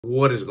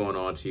What is going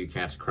on to you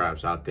Cancer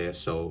Crabs out there?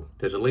 So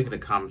there's a link in the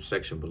comment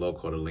section below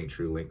called a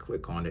Linktree link.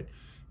 Click on it.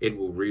 It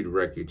will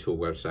redirect you to a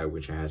website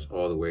which has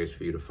all the ways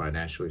for you to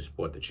financially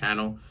support the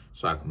channel,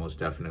 so I can most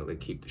definitely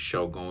keep the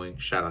show going.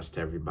 Shout outs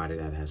to everybody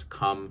that has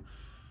come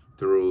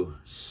through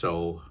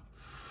so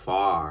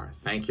far.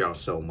 Thank y'all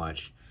so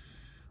much.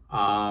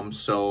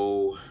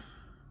 So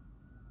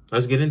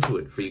let's get into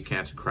it for you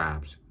Cancer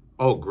Crabs.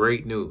 Oh,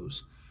 great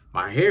news.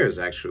 My hair is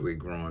actually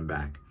growing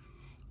back.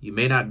 You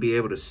may not be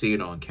able to see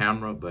it on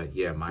camera, but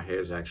yeah, my hair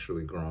is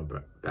actually growing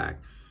back.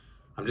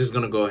 I'm just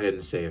going to go ahead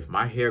and say if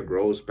my hair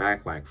grows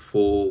back like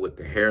full with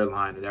the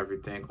hairline and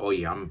everything, oh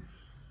yeah,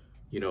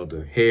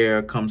 the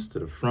hair comes to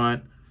the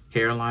front,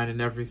 hairline and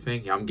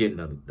everything. Yeah, I'm getting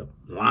the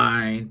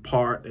line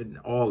part and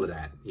all of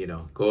that,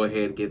 Go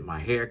ahead, get my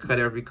hair cut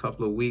every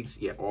couple of weeks.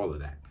 Yeah, all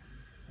of that.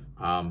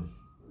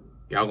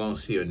 Y'all going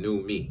to see a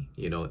new me,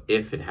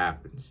 if it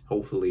happens.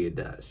 Hopefully it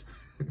does.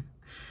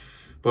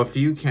 But for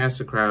you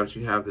Cancer Crabs,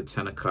 you have the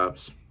Ten of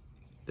Cups,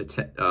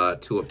 the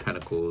Two of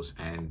Pentacles,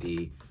 and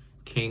the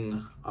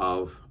King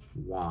of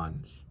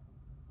Wands.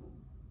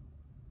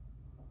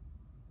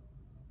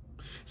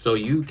 So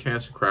you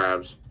Cancer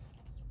Crabs,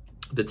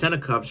 the Ten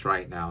of Cups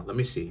right now, let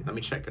me see. Let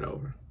me check it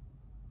over.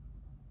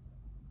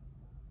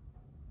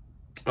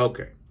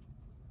 Okay.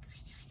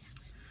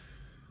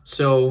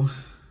 So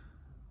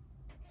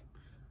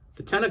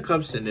the Ten of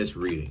Cups in this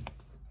reading,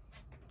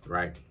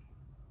 right?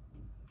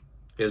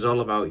 It's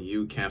all about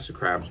you, Cancer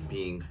Crabs,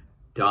 being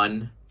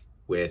done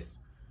with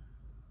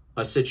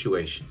a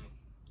situation.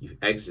 You've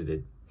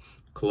exited,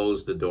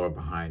 closed the door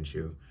behind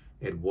you.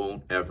 It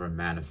won't ever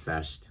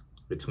manifest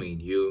between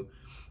you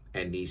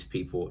and these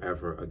people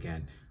ever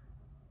again.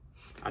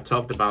 I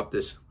talked about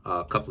this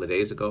a couple of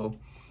days ago,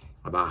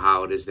 about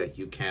how it is that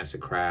you Cancer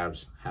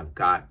Crabs have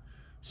got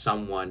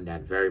someone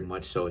that very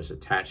much so is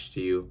attached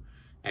to you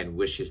and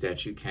wishes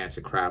that you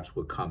Cancer Crabs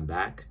would come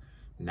back.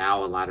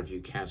 Now a lot of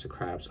you Cancer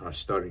Crabs are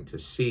starting to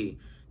see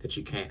that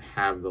you can't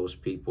have those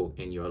people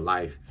in your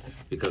life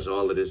because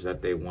all it is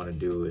that they want to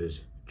do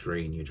is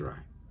drain you dry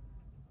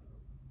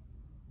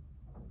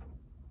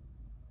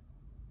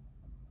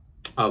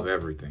of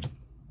everything.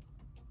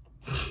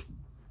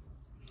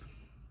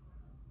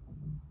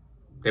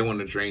 They want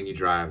to drain you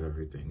dry of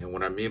everything. And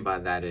what I mean by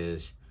that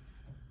is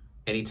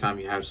anytime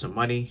you have some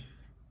money,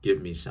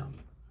 give me some.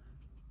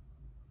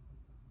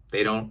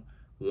 They don't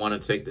want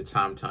to take the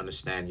time to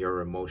understand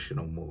your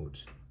emotional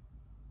moods.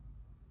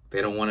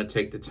 They don't want to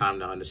take the time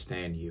to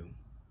understand you.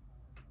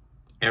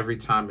 Every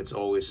time it's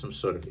always some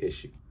sort of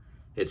issue.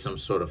 It's some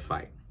sort of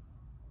fight.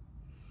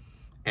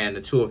 And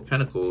the Two of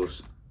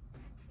Pentacles,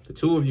 the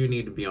two of you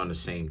need to be on the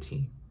same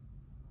team.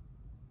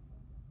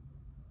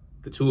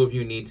 The two of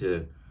you need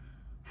to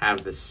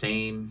have the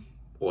same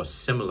or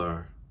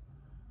similar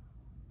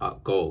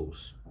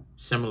goals,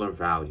 similar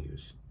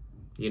values.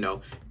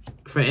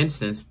 For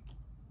instance,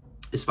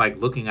 it's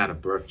like looking at a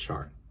birth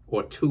chart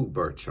or two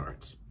birth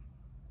charts.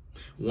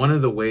 One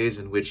of the ways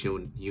in which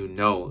you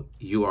know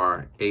you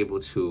are able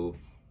to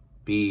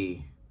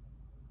be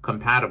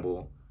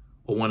compatible,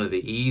 or one of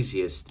the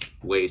easiest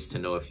ways to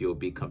know if you'll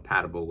be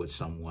compatible with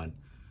someone,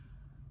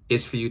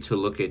 is for you to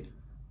look at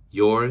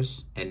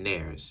yours and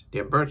theirs,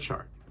 their birth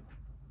chart.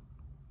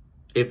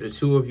 If the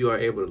two of you are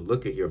able to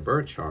look at your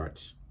birth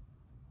charts,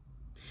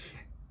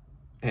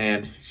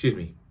 and,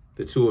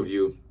 the two of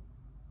you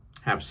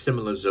have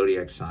similar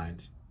zodiac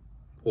signs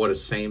or the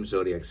same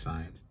zodiac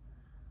signs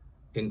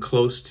in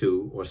close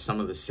to or some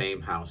of the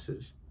same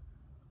houses,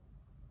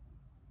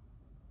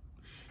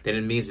 then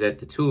it means that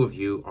the two of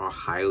you are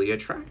highly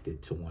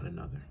attracted to one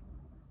another.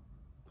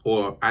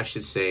 Or I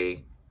should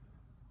say,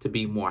 to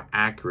be more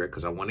accurate,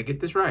 because I want to get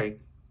this right,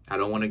 I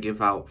don't want to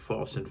give out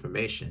false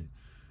information.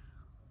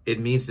 It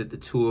means that the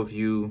two of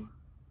you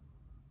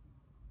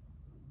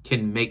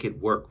can make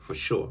it work for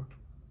sure.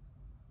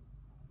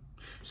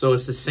 So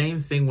it's the same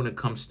thing when it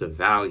comes to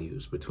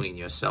values between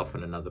yourself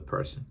and another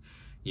person.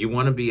 You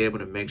want to be able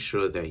to make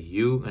sure that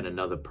you and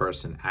another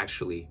person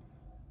actually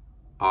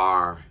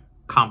are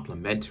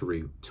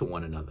complementary to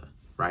one another,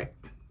 right?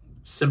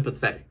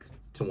 Sympathetic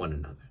to one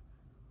another.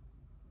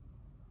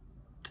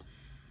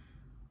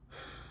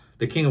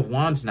 The King of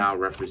Wands now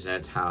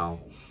represents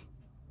how,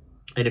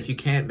 and if you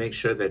can't make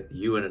sure that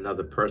you and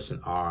another person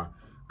are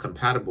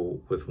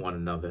compatible with one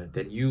another,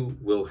 then you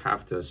will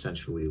have to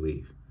essentially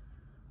leave.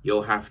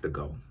 You'll have to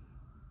go.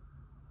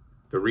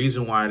 The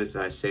reason why it is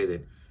that I say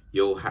that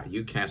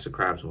you Cancer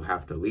Crabs will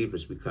have to leave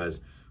is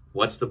because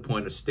what's the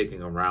point of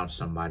sticking around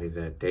somebody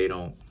that they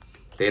don't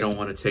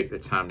want to take the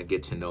time to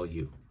get to know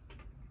you?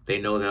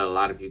 They know that a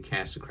lot of you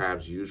Cancer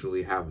Crabs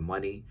usually have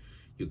money.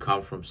 You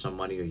come from some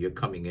money, or you're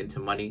coming into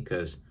money,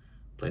 because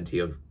plenty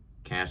of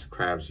Cancer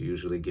Crabs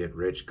usually get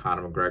rich.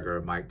 Conor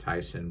McGregor, Mike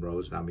Tyson,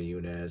 Rose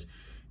Namajunas,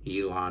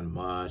 Elon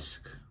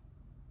Musk.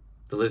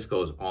 The list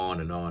goes on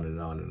and on and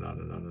on and on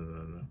and on and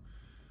on.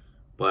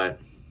 But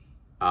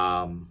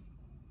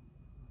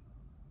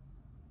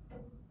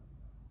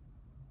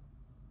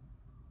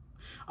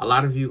a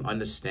lot of you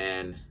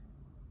understand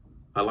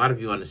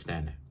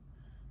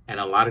that. And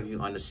a lot of you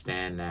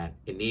understand that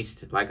it needs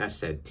to, like I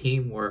said,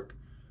 teamwork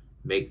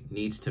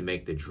needs to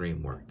make the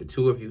dream work. The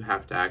two of you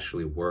have to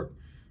actually work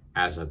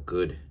as a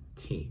good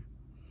team.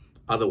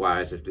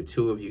 Otherwise, if the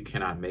two of you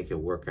cannot make it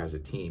work as a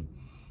team,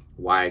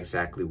 why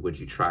exactly would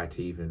you try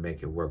to even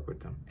make it work with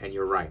them? And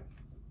you're right.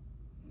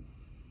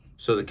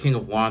 So the King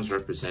of Wands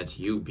represents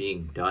you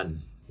being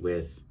done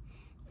with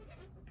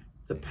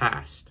the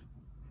past,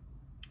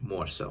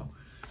 more so,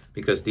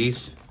 because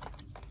these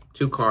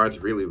two cards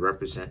really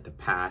represent the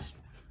past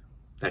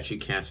that you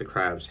Cancer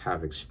crabs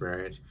have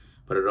experienced,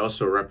 but it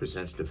also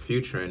represents the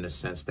future in the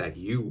sense that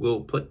you will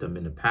put them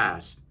in the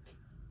past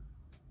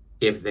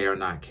if they are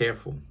not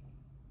careful.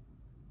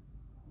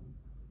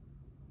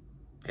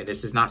 And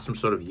this is not some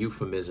sort of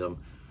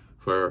euphemism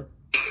for,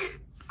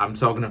 I'm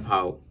talking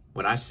about,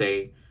 when I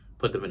say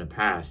put them in the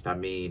past, I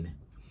mean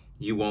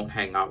you won't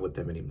hang out with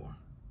them anymore.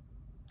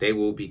 They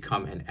will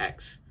become an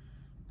ex,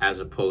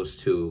 as opposed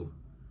to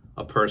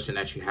a person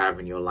that you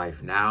have in your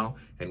life now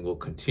and will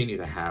continue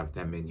to have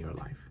them in your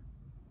life.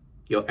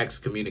 You'll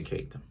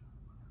excommunicate them.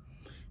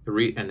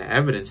 And the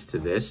evidence to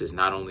this is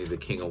not only the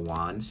King of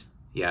Wands,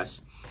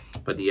 yes,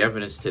 but the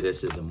evidence to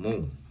this is the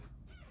moon.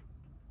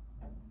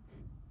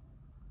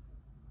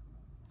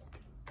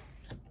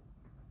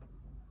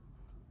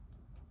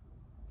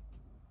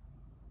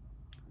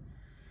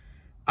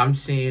 I'm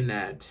seeing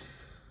that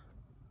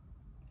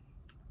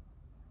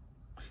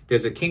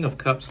there's a King of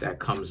Cups that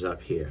comes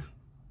up here.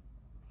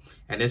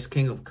 And this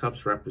King of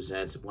Cups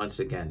represents, once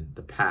again,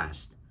 the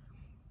past.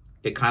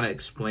 It kind of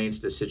explains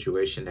the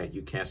situation that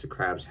you Cancer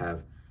crabs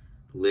have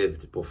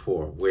lived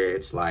before, where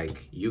it's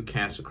like you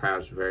Cancer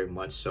crabs very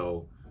much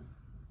so,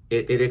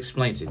 it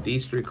explains it.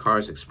 These three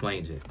cards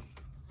explains it.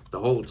 The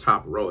whole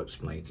top row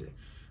explains it.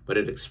 But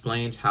it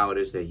explains how it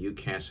is that you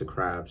Cancer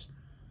crabs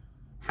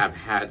have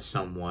had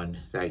someone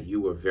that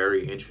you were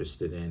very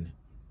interested in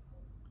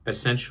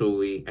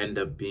essentially end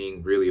up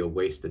being really a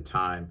waste of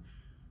time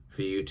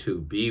for you to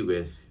be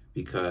with,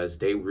 because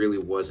they really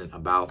weren't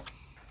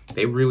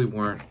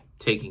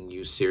taking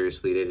you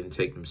seriously. They didn't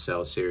take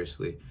themselves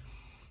seriously.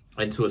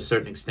 And to a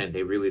certain extent,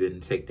 they really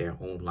didn't take their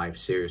own life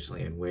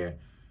seriously and where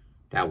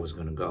that was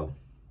going to go.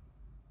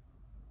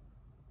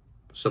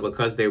 So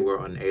because they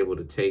were unable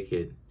to take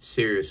it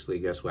seriously,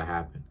 guess what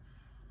happened?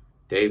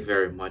 They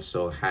very much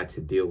so had to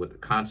deal with the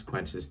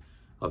consequences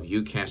of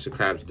you Cancer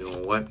crabs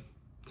doing what?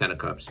 Ten of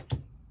Cups.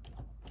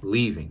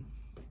 Leaving.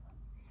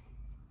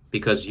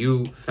 Because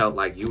you felt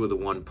like you were the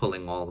one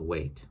pulling all the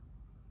weight.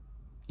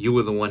 You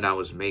were the one that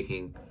was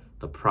making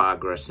the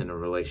progress in the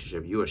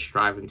relationship. You were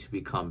striving to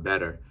become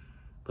better,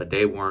 but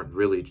they weren't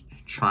really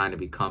trying to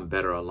become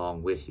better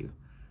along with you.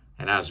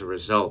 And as a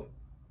result,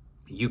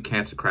 you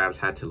Cancer crabs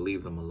had to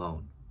leave them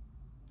alone.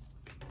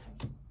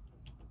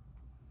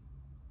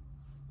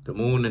 The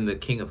moon and the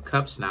King of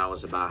Cups now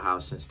is about how,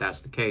 since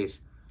that's the case,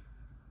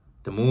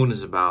 the moon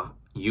is about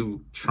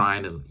you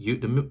trying to,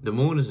 the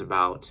moon is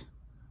about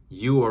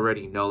you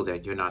already know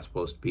that you're not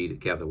supposed to be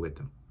together with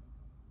them.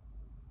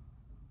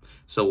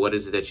 So what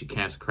is it that you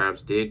Cancer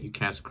crabs did? You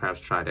Cancer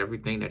crabs tried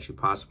everything that you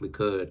possibly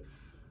could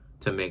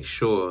to make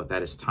sure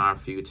that it's time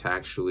for you to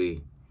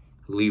actually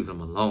leave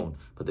them alone.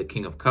 But the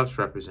King of Cups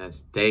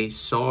represents they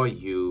saw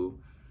you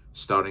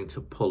starting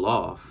to pull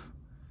off,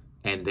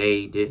 and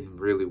they didn't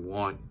really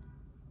want,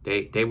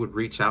 they would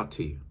reach out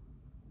to you.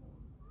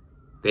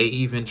 They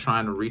even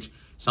trying to reach,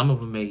 some of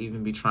them may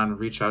even be trying to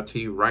reach out to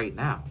you right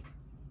now.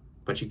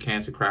 But you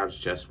Cancer crabs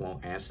just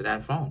won't answer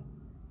that phone.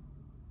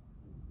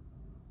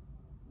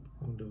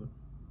 Won't do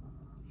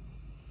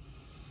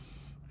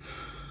it.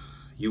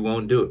 You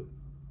won't do it.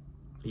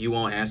 You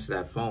won't answer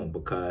that phone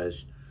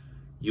because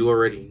you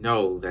already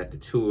know that the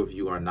two of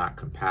you are not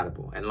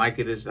compatible. And like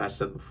it is, I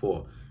said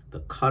before,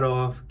 the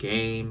cutoff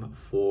game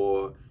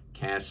for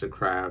Cancer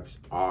crabs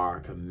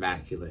are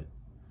immaculate.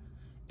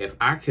 If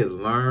I could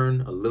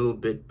learn a little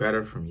bit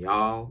better from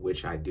y'all,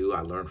 which I do,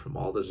 I learn from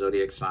all the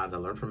zodiac signs, I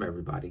learn from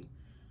everybody.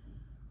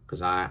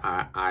 Because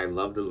I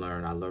love to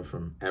learn. I learn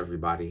from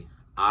everybody.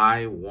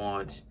 I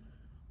want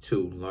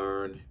to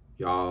learn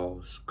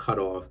y'all's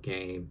cutoff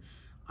game.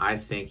 I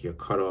think your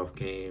cutoff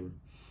game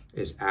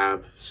is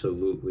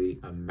absolutely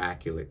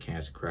immaculate,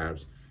 Cancer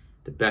crabs.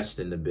 The best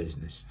in the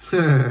business.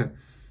 The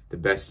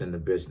best in the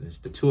business.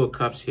 The Two of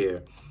Cups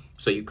here.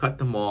 So you cut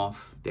them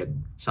off.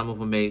 Some of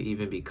them may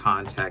even be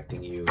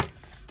contacting you,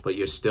 but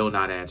you're still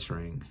not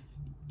answering.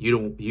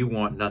 You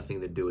want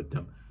nothing to do with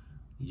them.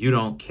 You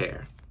don't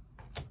care.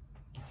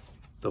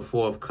 The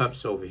Four of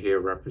Cups over here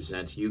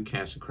represents you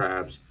Cancer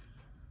crabs.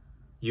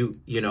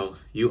 You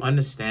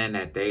understand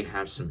that they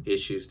have some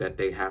issues that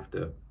they have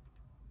to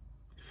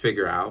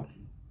figure out.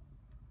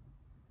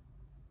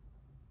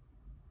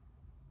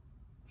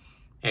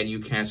 And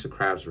you Cancer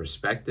crabs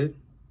respect it.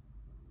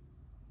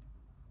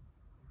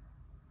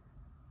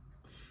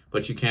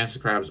 But you Cancer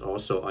crabs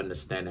also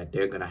understand that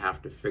they're going to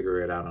have to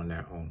figure it out on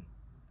their own.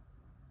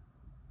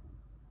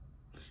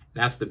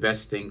 That's the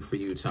best thing for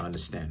you to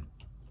understand.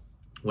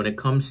 When it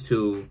comes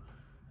to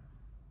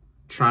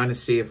trying to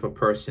see if a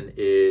person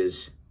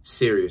is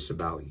serious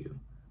about you,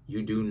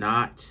 you do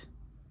not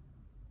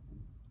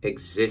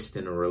exist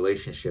in a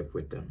relationship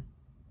with them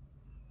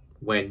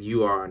when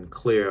you are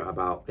unclear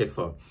about if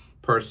a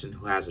person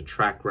who has a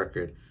track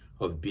record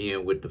of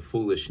being with the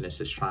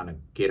foolishness is trying to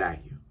get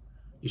at you.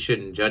 You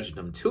shouldn't judge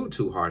them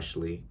too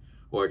harshly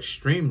or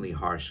extremely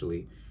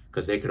harshly,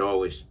 because they could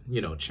always,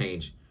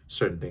 change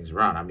certain things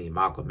around. I mean,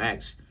 Malcolm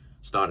X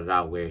started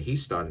out where he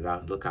started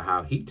out, and look at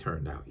how he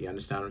turned out. You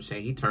understand what I'm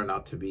saying? He turned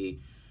out to be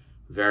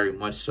very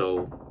much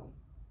so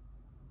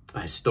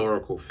a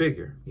historical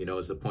figure,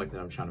 is the point that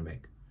I'm trying to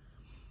make.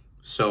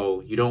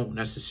 So you don't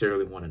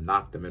necessarily want to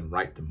knock them and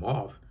write them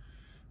off.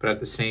 But at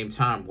the same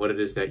time, what it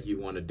is that you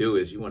want to do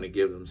is you want to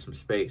give them some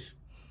space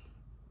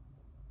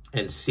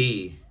and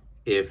see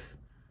if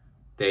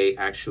they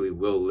actually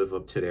will live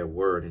up to their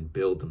word and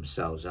build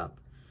themselves up.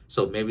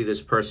 So maybe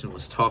this person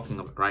was talking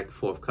about, right,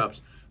 Four of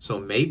Cups. So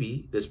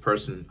maybe this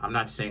person, I'm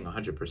not saying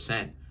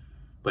 100%,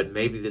 but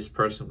maybe this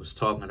person was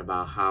talking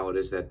about how it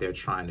is that they're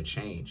trying to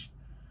change.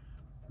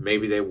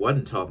 Maybe they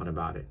wasn't talking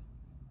about it.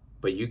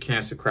 But you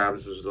Cancer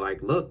crabs was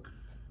like, look,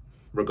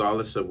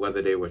 regardless of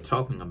whether they were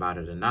talking about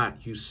it or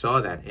not, you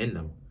saw that in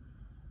them,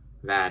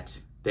 that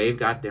they've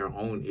got their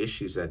own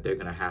issues that they're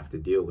going to have to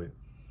deal with.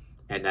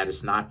 And that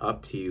it's not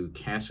up to you,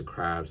 Cancer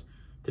crabs,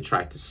 to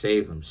try to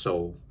save them.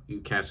 So you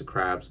Cancer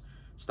crabs,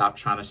 stop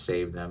trying to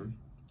save them.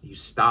 You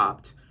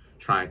stopped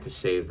trying to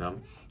save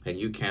them. And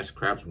you Cancer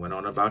crabs went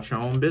on about your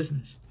own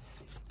business.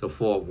 The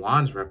Four of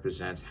Wands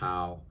represents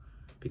how,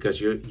 because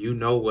you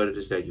know what it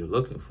is that you're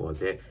looking for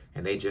there,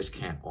 and they just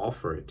can't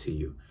offer it to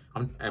you.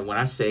 And when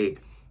I say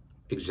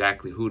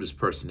exactly who this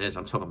person is,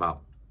 I'm talking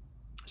about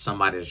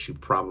somebody that you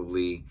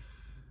probably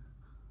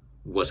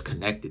was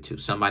connected to,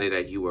 somebody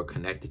that you were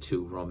connected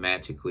to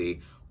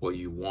romantically, or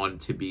you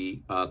want to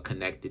be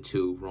connected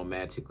to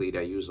romantically,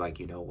 that you was like,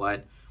 you know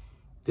what,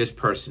 this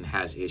person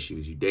has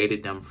issues. You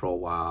dated them for a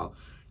while.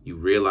 You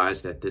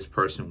realized that this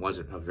person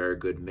wasn't a very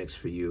good mix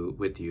for you,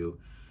 with you,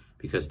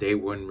 because they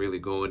weren't really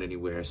going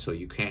anywhere. So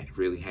you can't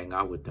really hang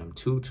out with them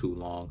too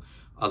long.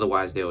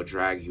 Otherwise, they'll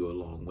drag you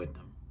along with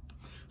them.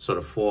 So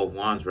the Four of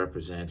Wands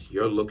represents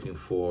you're looking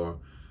for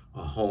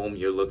a home.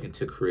 You're looking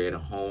to create a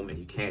home, and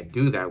you can't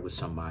do that with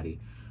somebody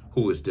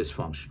who is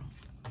dysfunctional.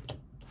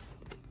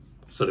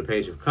 So the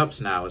Page of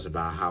Cups now is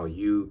about how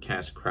you,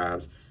 Cancer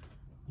crabs,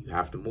 you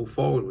have to move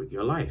forward with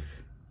your life.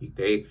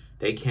 They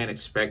can't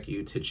expect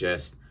you to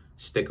just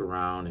stick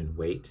around and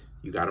wait.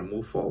 You got to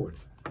move forward.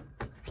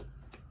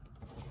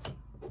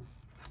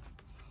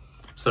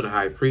 So the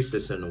High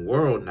Priestess in the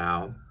world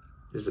now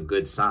is a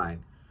good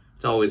sign.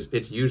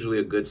 It's usually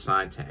a good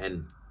sign to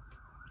end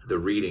the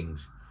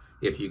readings.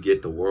 If you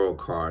get the World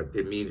card,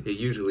 it means it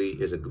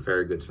usually is a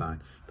very good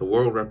sign. The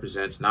World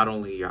represents not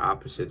only your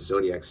opposite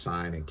zodiac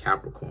sign in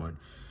Capricorn,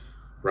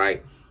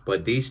 right?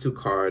 But these two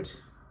cards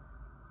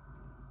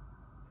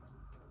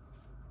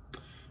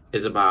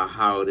is about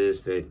how it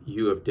is that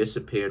you have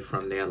disappeared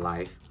from their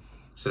life.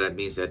 So that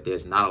means that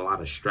there's not a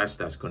lot of stress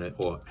that's going to,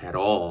 or at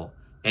all,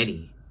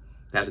 any,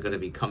 that's going to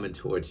be coming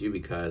towards you,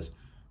 because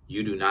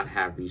you do not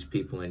have these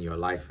people in your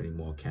life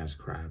anymore, Cancer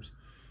crabs.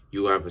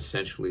 You have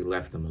essentially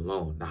left them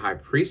alone. The High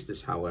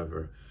Priestess,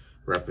 however,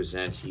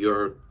 represents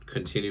you're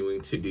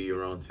continuing to do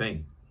your own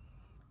thing.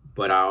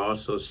 But I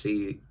also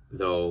see,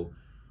 though,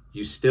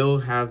 you still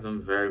have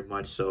them very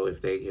much so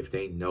if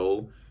they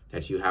know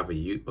that you have a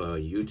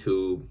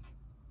YouTube,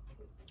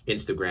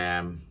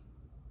 Instagram,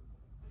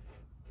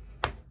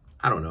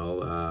 I don't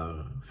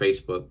know,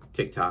 Facebook,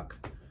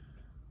 TikTok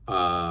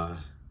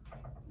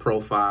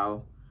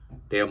profile,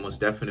 they are most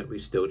definitely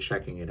still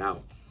checking it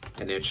out.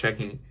 And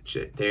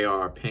they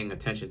are paying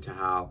attention to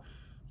how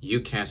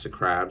you Cancer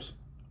crabs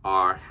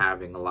are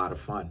having a lot of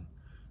fun,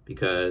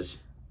 because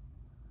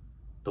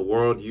the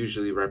World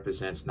usually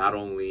represents not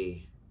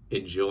only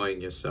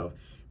enjoying yourself,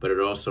 but it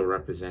also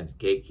represents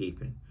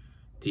gatekeeping.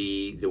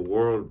 The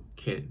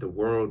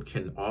world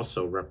can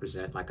also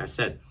represent, like I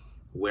said,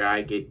 where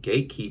I get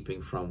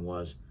gatekeeping from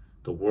was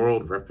the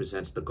World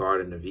represents the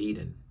Garden of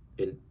Eden.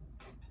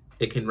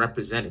 It can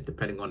represent it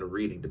depending on the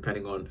reading,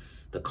 depending on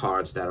the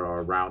cards that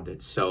are around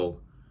it. So,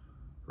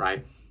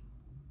 right?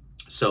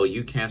 So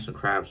you Cancer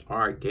crabs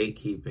are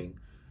gatekeeping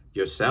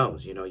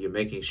yourselves. You're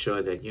making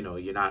sure that,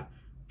 you're not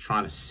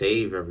trying to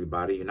save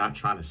everybody. You're not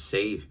trying to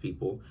save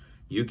people.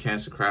 You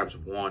Cancer crabs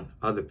want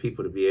other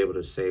people to be able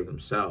to save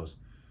themselves.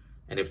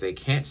 And if they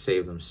can't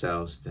save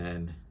themselves,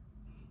 then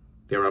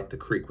they're up the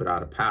creek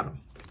without a paddle.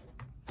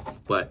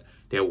 But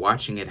they're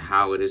watching it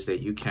how it is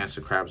that you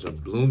Cancer crabs are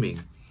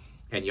blooming,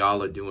 and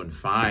y'all are doing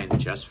fine,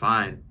 just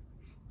fine,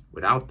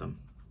 without them.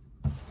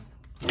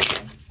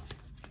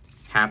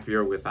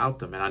 Happier without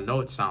them. And I know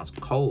it sounds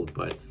cold,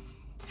 but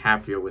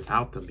happier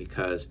without them,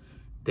 because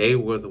they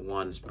were the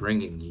ones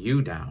bringing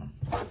you down.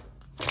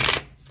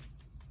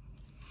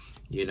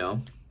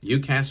 You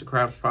Cancer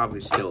crabs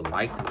probably still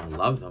like them and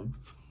love them,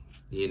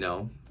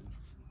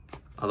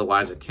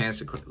 Otherwise, a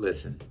Cancer crab,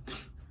 listen,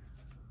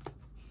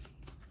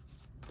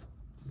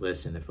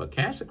 if a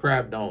Cancer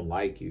crab don't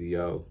like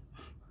you,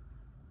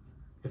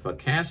 if a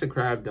Cancer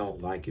crab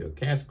don't like you, a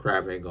Cancer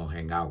crab ain't gonna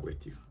hang out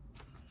with you.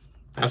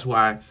 That's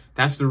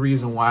the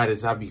reason why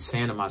I be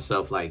saying to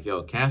myself, like,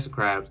 yo, Cancer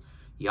Crabs,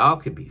 y'all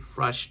could be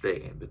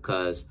frustrating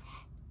because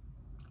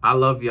I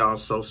love y'all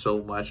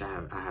so much.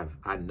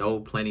 I know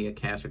plenty of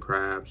Cancer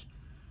Crabs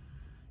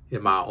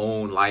in my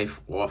own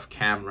life, off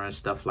camera and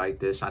stuff like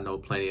this. I know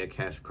plenty of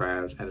Cancer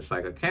Crabs, and it's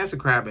like a Cancer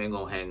Crab ain't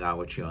gonna hang out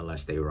with you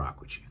unless they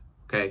rock with you.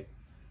 Okay,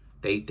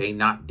 they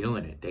not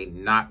doing it. They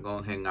not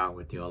gonna hang out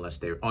with you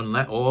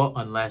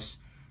unless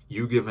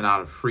you giving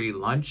out a free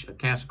lunch. A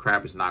Cancer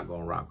Crab is not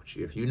gonna rock with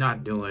you if you're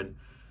not doing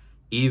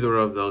either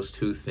of those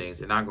two things.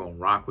 They're not gonna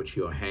rock with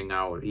you or hang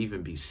out or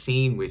even be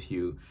seen with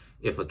you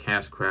if a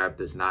Cancer Crab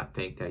does not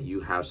think that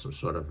you have some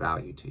sort of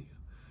value to you.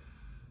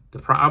 The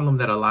problem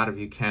that a lot of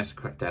you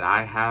that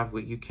I have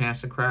with you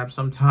Cancer Crabs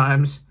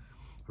sometimes,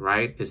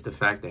 right, is the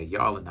fact that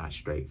y'all are not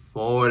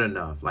straightforward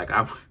enough. Like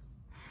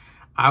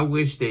I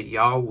wish that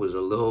y'all was a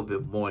little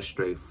bit more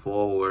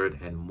straightforward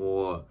and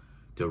more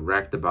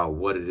direct about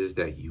what it is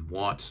that you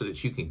want so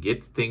that you can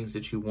get the things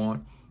that you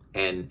want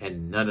and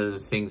none of the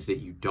things that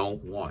you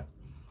don't want.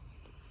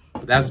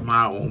 But that's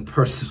my own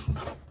personal.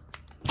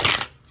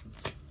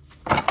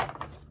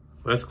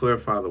 Let's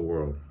clarify the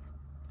world.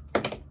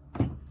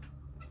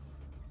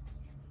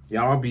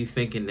 Y'all be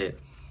thinking that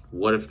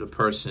what if the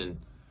person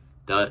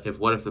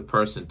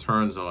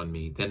turns on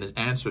me? Then the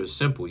answer is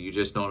simple. You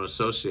just don't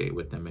associate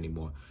with them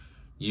anymore.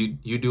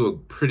 You do a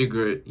pretty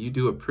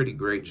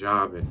great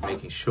job in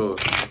making sure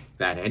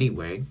that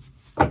anyway.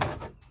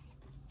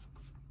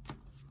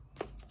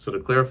 So to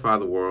clarify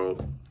the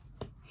world,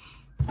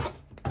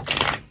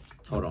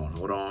 hold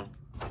on.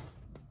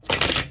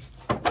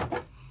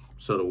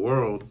 So the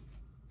world,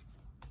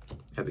 you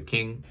have the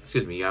king,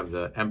 you have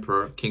the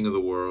emperor, king of the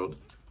world,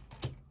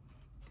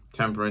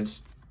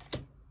 temperance.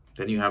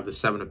 Then you have the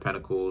Seven of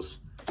Pentacles,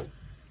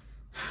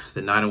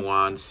 the Nine of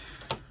Wands,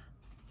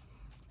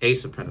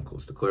 Ace of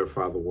Pentacles to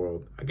clarify the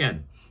world.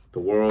 Again, the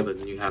world, and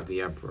then you have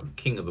the emperor,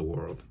 king of the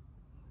world.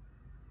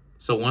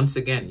 So once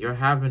again, you're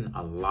having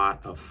a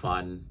lot of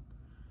fun.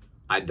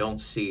 I don't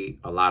see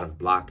a lot of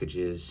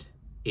blockages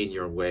in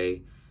your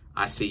way.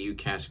 I see you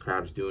Cancer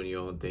Crabs doing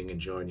your own thing,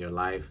 enjoying your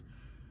life.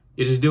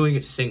 You're just doing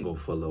it single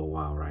for a little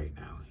while right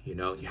now. You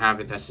know, you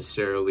haven't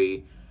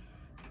necessarily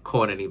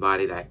caught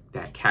anybody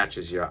that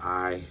catches your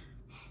eye.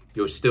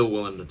 You're still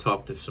willing to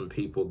talk to some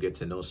people, get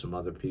to know some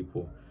other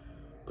people,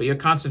 but you're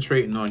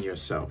concentrating on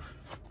yourself.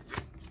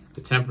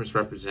 The temperance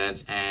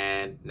represents,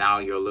 and now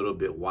you're a little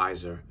bit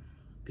wiser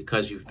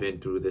because you've been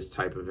through this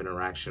type of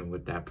interaction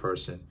with that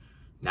person.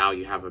 Now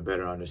you have a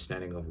better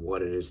understanding of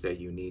what it is that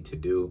you need to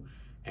do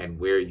and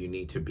where you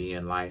need to be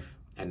in life,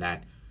 and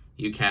that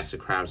you Cancer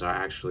Crabs are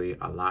actually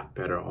a lot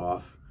better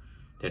off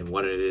than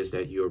what it is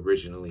that you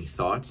originally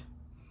thought.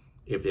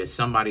 If there's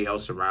somebody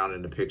else around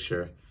in the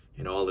picture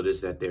and all it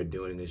is that they're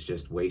doing is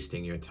just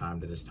wasting your time,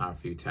 then it's time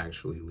for you to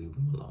actually leave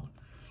them alone.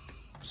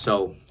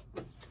 So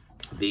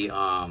the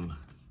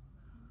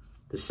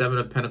Seven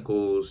of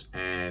Pentacles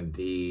and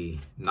the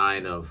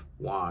Nine of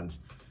Wands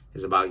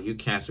is about you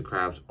Cancer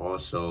Crabs.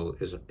 Also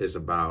is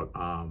about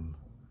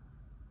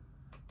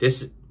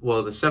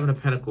the Seven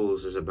of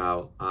Pentacles is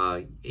about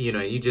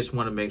you just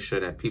want to make sure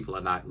that people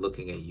are not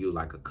looking at you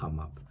like a come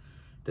up.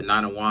 The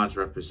Nine of Wands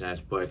represents,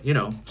 but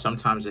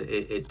sometimes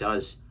it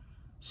does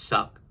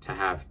suck to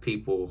have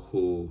people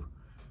who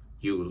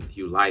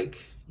you like,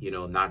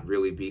 not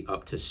really be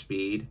up to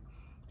speed,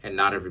 and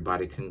not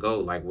everybody can go,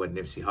 like what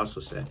Nipsey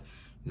Hussle said.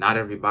 Not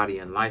everybody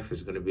in life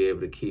is going to be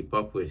able to keep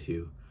up with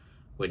you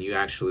when you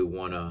actually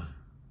want to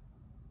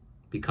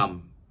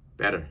become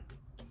better.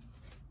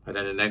 And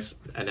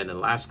then the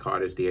last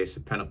card is the Ace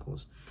of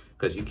Pentacles,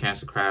 because you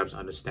Cancer Crabs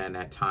understand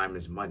that time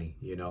is money.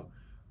 You're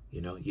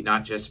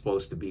not just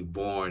supposed to be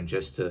born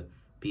just to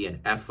be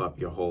an F up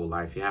your whole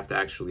life. You have to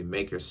actually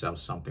make yourself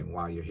something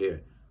while you're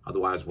here.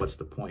 Otherwise, what's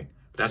the point?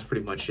 But that's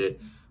pretty much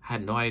it. I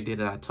had no idea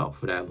that I talked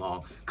for that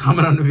long.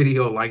 Comment on the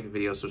video, like the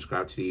video,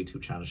 subscribe to the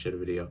YouTube channel, share the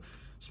video.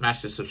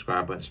 Smash the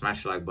subscribe button,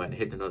 smash the like button,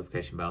 hit the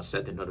notification bell,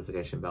 set the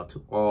notification bell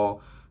to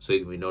all so you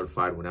can be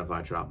notified whenever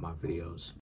I drop my videos.